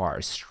done as far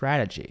as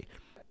strategy.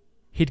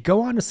 He'd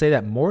go on to say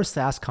that more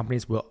SaaS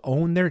companies will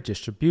own their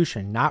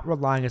distribution, not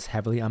relying as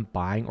heavily on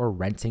buying or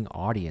renting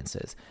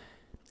audiences.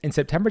 In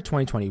September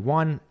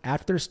 2021,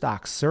 after their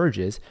stock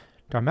surges,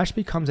 Dharmesh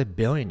becomes a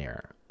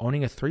billionaire,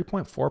 owning a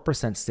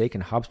 3.4% stake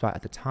in HubSpot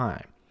at the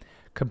time.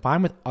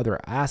 Combined with other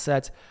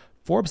assets,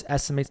 Forbes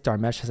estimates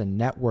Dharmesh has a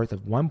net worth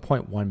of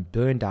 $1.1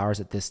 billion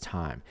at this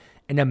time,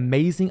 an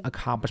amazing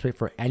accomplishment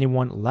for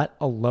anyone, let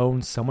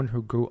alone someone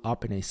who grew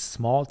up in a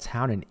small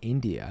town in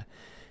India.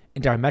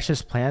 And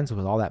Dharmesh's plans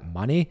with all that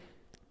money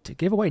to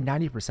give away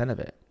 90% of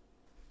it.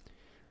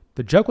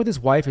 The joke with his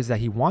wife is that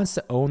he wants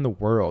to own the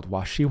world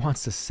while she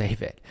wants to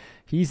save it.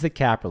 He's the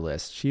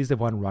capitalist. She's the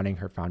one running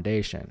her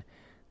foundation.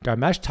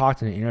 Dharmesh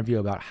talked in an interview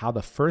about how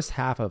the first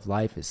half of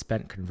life is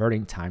spent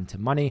converting time to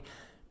money,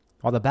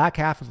 while the back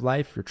half of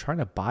life, you're trying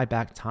to buy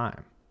back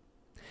time.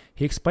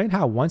 He explained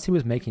how once he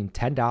was making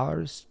 $10,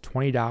 $20,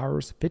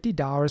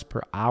 $50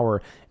 per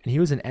hour, and he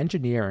was an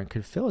engineer and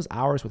could fill his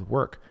hours with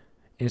work.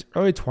 In his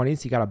early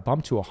 20s, he got a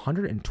bump to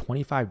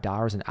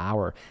 $125 an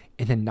hour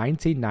in the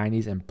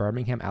 1990s in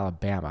Birmingham,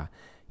 Alabama.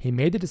 He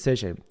made the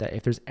decision that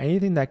if there's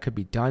anything that could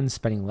be done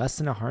spending less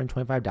than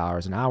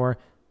 $125 an hour,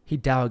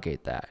 he'd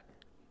delegate that.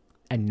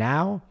 And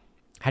now,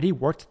 had he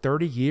worked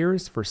 30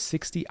 years for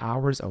 60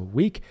 hours a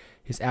week,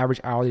 his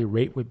average hourly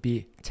rate would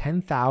be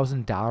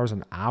 $10,000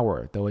 an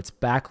hour, though it's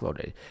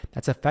backloaded.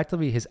 That's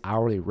effectively his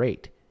hourly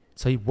rate.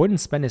 So he wouldn't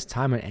spend his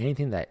time on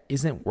anything that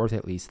isn't worth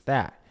at least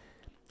that.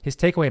 His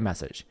takeaway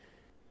message.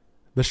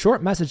 The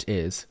short message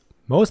is,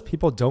 most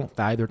people don't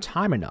value their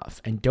time enough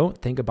and don't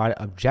think about it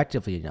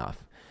objectively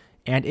enough.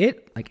 And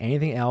it, like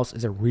anything else,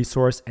 is a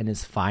resource and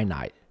is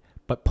finite.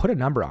 But put a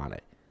number on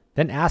it.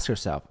 Then ask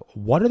yourself,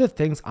 what are the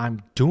things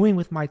I'm doing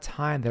with my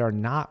time that are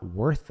not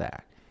worth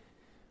that?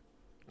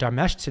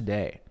 Dharmesh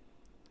today.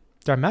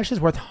 Dharmesh is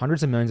worth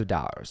hundreds of millions of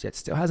dollars, yet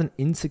still has an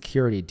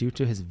insecurity due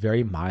to his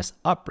very modest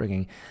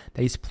upbringing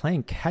that he's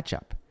playing catch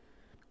up.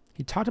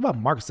 He talked about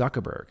Mark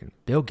Zuckerberg and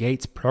Bill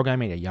Gates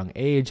programming at a young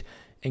age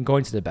and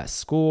going to the best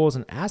schools,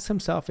 and asked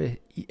himself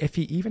if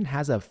he even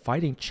has a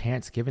fighting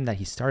chance given that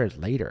he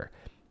started later.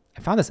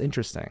 I found this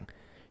interesting.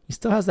 He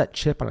still has that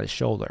chip on his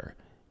shoulder,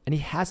 and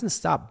he hasn't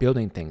stopped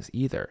building things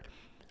either.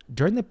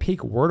 During the peak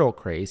Wordle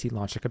craze, he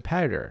launched a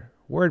competitor,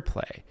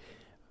 Wordplay.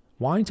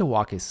 Wanting to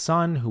walk his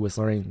son, who was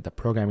learning the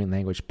programming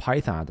language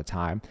Python at the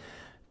time,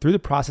 through the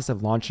process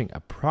of launching a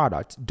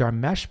product,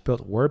 Dharmesh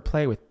built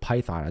Wordplay with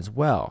Python as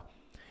well.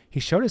 He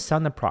showed his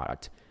son the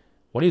product,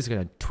 what he was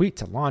going to tweak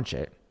to launch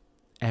it,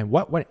 and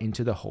what went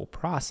into the whole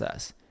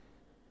process.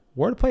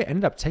 Wordplay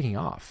ended up taking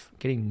off,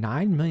 getting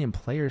 9 million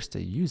players to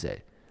use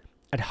it.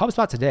 At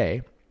HubSpot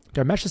today,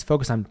 Dharmesh is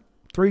focused on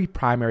 3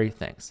 primary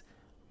things.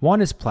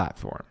 1 is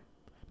platform,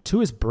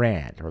 2 is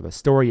brand, or the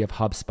story of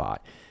HubSpot,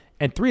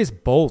 and 3 is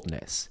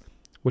boldness.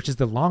 which is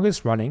the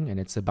longest running, and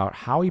it's about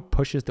how he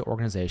pushes the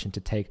organization to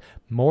take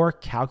more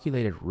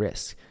calculated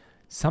risks,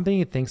 something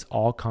he thinks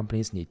all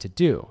companies need to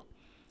do.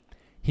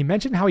 He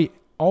mentioned how he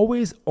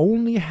always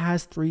only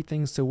has 3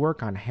 things to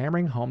work on,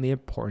 hammering home the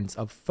importance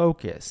of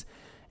focus.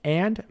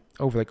 And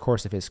over the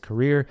course of his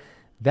career,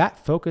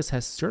 that focus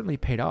has certainly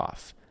paid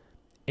off.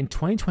 In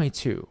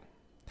 2022,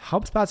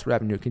 HubSpot's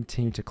revenue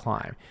continued to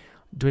climb,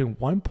 doing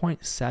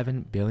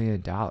 $1.7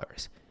 billion.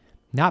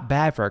 Not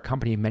bad for a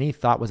company many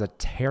thought was a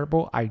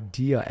terrible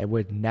idea and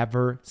would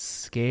never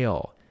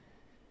scale.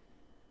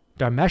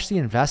 Dharmesh the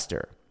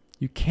investor.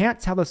 You can't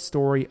tell the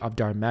story of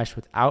Dharmesh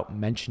without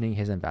mentioning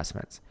his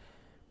investments.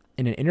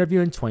 In an interview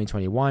in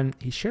 2021,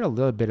 he shared a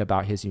little bit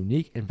about his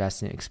unique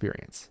investing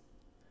experience.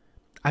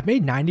 I've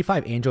made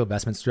 95 angel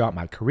investments throughout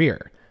my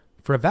career.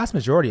 For a vast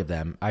majority of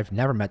them, I've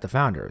never met the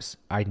founders.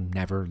 I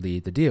never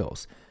lead the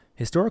deals.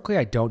 Historically,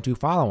 I don't do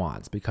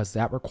follow-ons because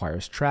that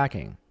requires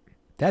tracking.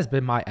 That has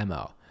been my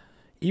MO.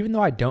 Even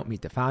though I don't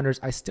meet the founders,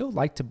 I still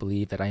like to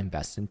believe that I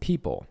invest in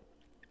people.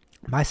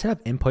 My set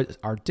of inputs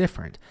are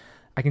different.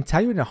 I can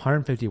tell you in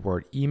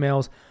 150-word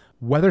emails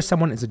whether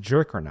someone is a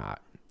jerk or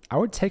not. I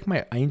would take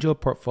my angel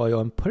portfolio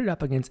and put it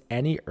up against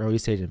any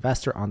early-stage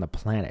investor on the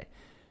planet.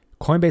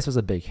 Coinbase was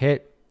a big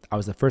hit. I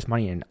was the first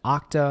money in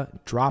Okta,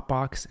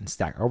 Dropbox, and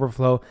Stack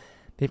Overflow.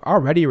 They've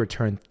already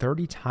returned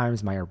 30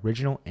 times my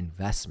original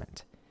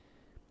investment.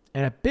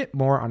 And a bit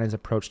more on his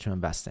approach to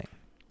investing.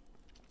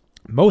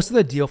 Most of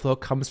the deal flow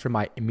comes from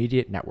my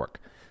immediate network.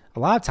 A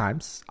lot of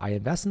times, I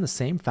invest in the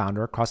same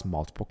founder across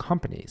multiple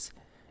companies.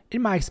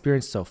 In my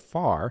experience so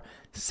far,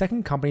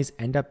 second companies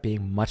end up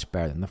being much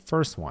better than the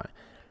first one.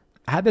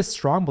 I had this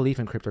strong belief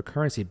in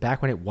cryptocurrency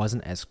back when it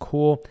wasn't as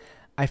cool.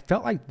 I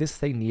felt like this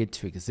thing needed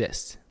to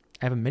exist.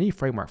 I have a mini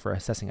framework for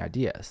assessing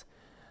ideas.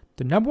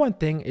 The number one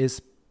thing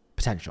is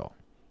potential.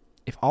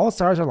 If all the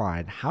stars are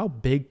aligned, how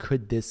big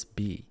could this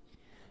be?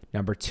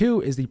 Number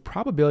 2 is the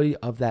probability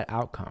of that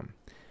outcome.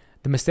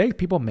 The mistake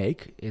people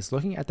make is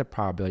looking at the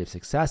probability of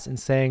success and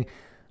saying,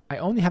 I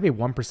only have a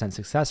 1%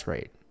 success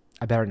rate.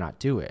 I better not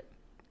do it.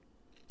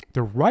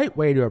 The right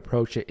way to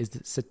approach it is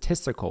the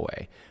statistical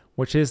way,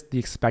 which is the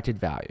expected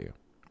value.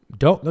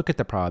 Don't look at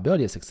the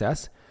probability of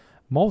success.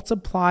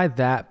 Multiply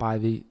that by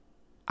the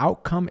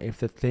outcome if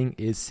the thing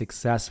is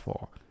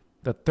successful.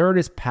 The third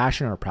is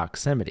passion or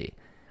proximity.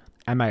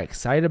 Am I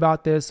excited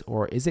about this,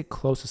 or is it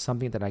close to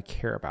something that I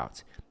care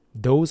about?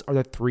 Those are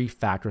the 3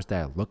 factors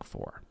that I look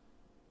for.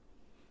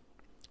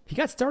 He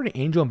got started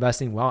angel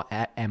investing while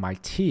at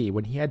MIT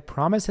when he had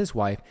promised his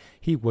wife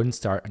he wouldn't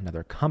start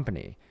another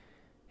company.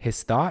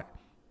 His thought,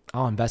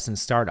 I'll invest in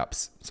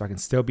startups so I can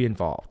still be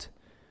involved.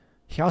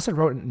 He also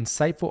wrote an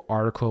insightful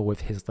article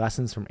with his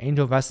lessons from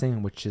angel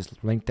investing, which is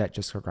linked at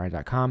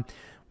justgogrind.com,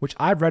 which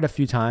I've read a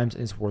few times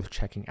and is worth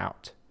checking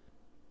out.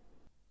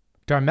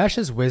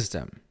 Dharmesh's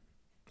wisdom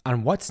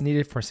on what's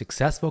needed for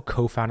successful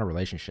co-founder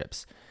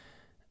relationships.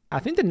 I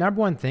think the number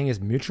 1 thing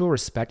is mutual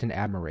respect and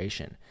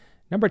admiration.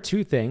 Number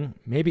 2 thing,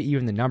 maybe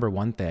even the number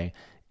 1 thing,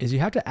 is you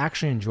have to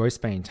actually enjoy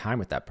spending time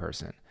with that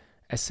person.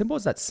 As simple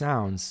as that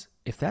sounds,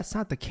 if that's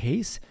not the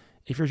case,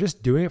 if you're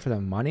just doing it for the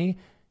money,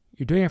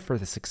 you're doing it for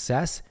the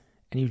success,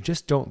 and you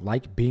just don't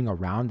like being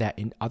around that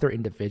other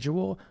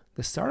individual,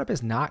 the startup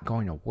is not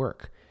going to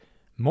work.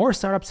 More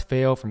startups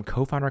fail from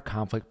co-founder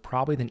conflict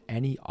probably than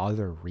any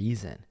other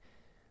reason.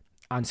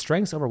 On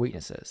strengths over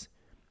weaknesses.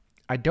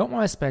 I don't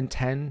want to spend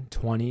 10,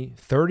 20,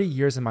 30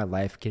 years of my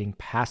life getting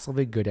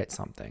passively good at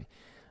something.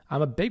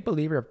 I'm a big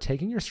believer of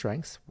taking your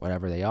strengths,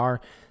 whatever they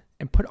are,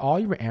 and put all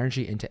your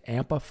energy into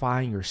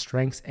amplifying your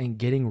strengths and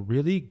getting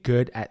really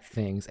good at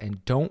things,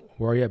 and don't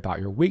worry about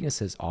your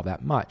weaknesses all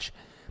that much.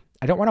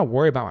 I don't want to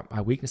worry about my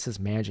weaknesses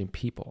managing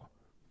people.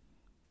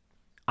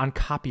 On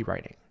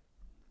copywriting.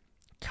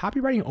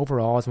 Copywriting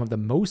overall is one of the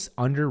most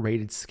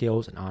underrated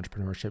skills in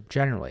entrepreneurship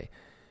generally.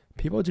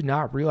 People do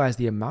not realize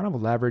the amount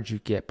of leverage you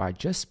get by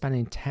just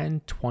spending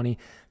 10, 20,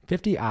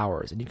 50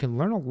 hours, and you can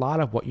learn a lot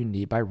of what you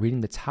need by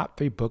reading the top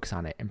 3 books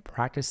on it and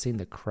practicing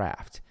the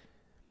craft.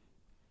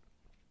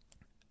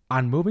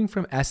 On moving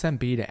from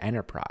SMB to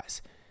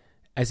enterprise.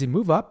 As you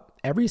move up,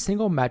 every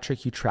single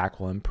metric you track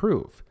will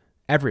improve.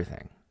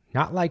 Everything.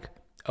 Not like,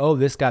 oh,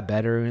 this got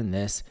better in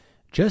this.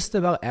 Just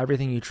about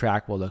everything you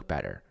track will look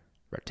better.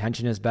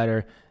 Retention is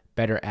better,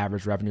 better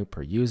average revenue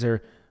per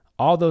user.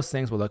 All those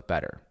things will look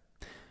better.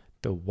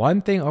 The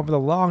one thing over the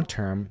long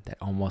term that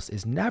almost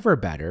is never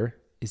better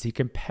is the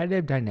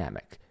competitive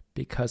dynamic,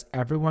 because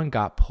everyone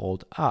got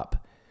pulled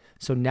up.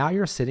 So now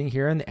you're sitting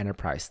here in the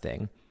enterprise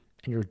thing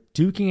and you're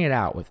duking it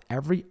out with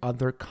every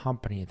other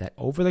company that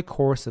over the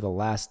course of the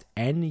last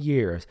N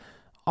years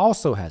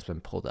also has been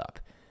pulled up.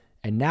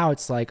 And now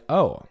it's like,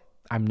 oh,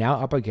 I'm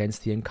now up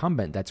against the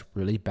incumbent that's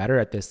really better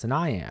at this than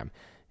I am.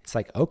 It's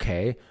like,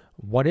 okay,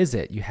 what is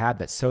it you have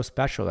that's so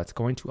special that's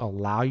going to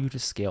allow you to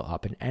scale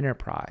up an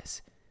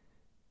enterprise?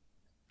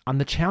 On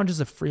the challenges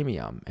of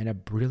freemium and a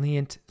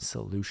brilliant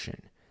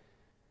solution.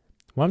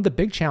 One of the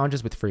big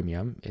challenges with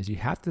freemium is you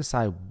have to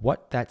decide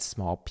what that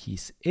small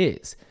piece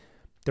is.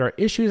 There are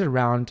issues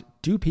around,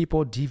 do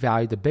people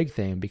devalue the big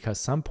thing because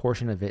some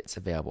portion of it's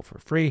available for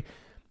free?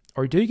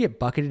 Or do you get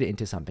bucketed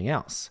into something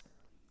else?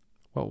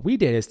 What we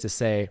did is to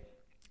say,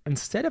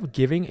 instead of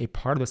giving a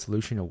part of the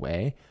solution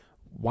away,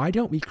 why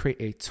don't we create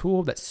a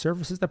tool that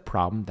services the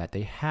problem that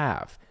they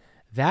have?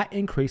 That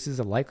increases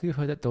the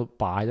likelihood that they'll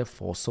buy the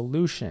full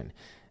solution.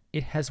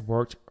 It has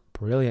worked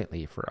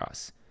brilliantly for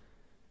us.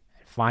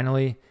 And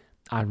finally,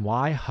 on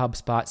why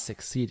HubSpot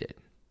succeeded.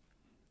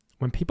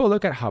 When people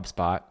look at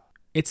HubSpot,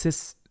 it's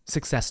this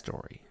success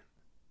story.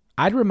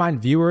 I'd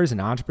remind viewers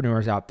and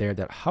entrepreneurs out there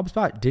that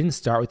HubSpot didn't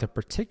start with a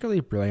particularly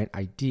brilliant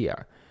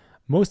idea.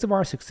 Most of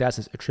our success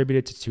is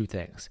attributed to two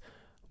things.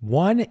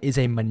 One is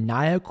a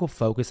maniacal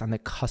focus on the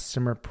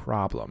customer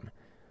problem.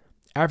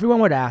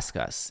 Everyone would ask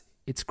us,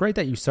 it's great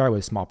that you started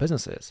with small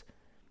businesses.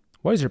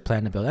 What is your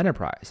plan to build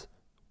enterprise?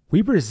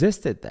 We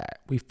resisted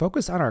that. We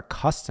focus on our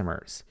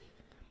customers.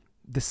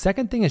 The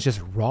second thing is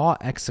just raw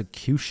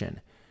execution.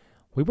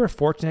 We were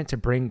fortunate to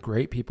bring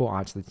great people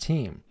onto the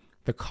team.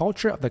 The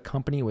culture of the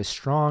company was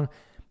strong.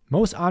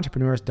 Most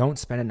entrepreneurs don't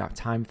spend enough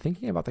time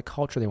thinking about the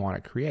culture they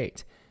want to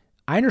create.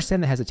 I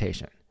understand the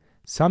hesitation.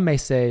 Some may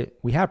say,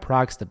 we have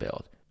products to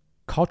build.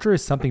 Culture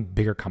is something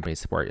bigger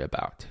companies worry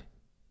about.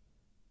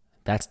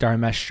 That's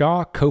Dharmesh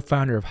Shah,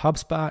 co-founder of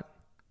HubSpot.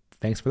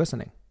 Thanks for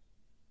listening.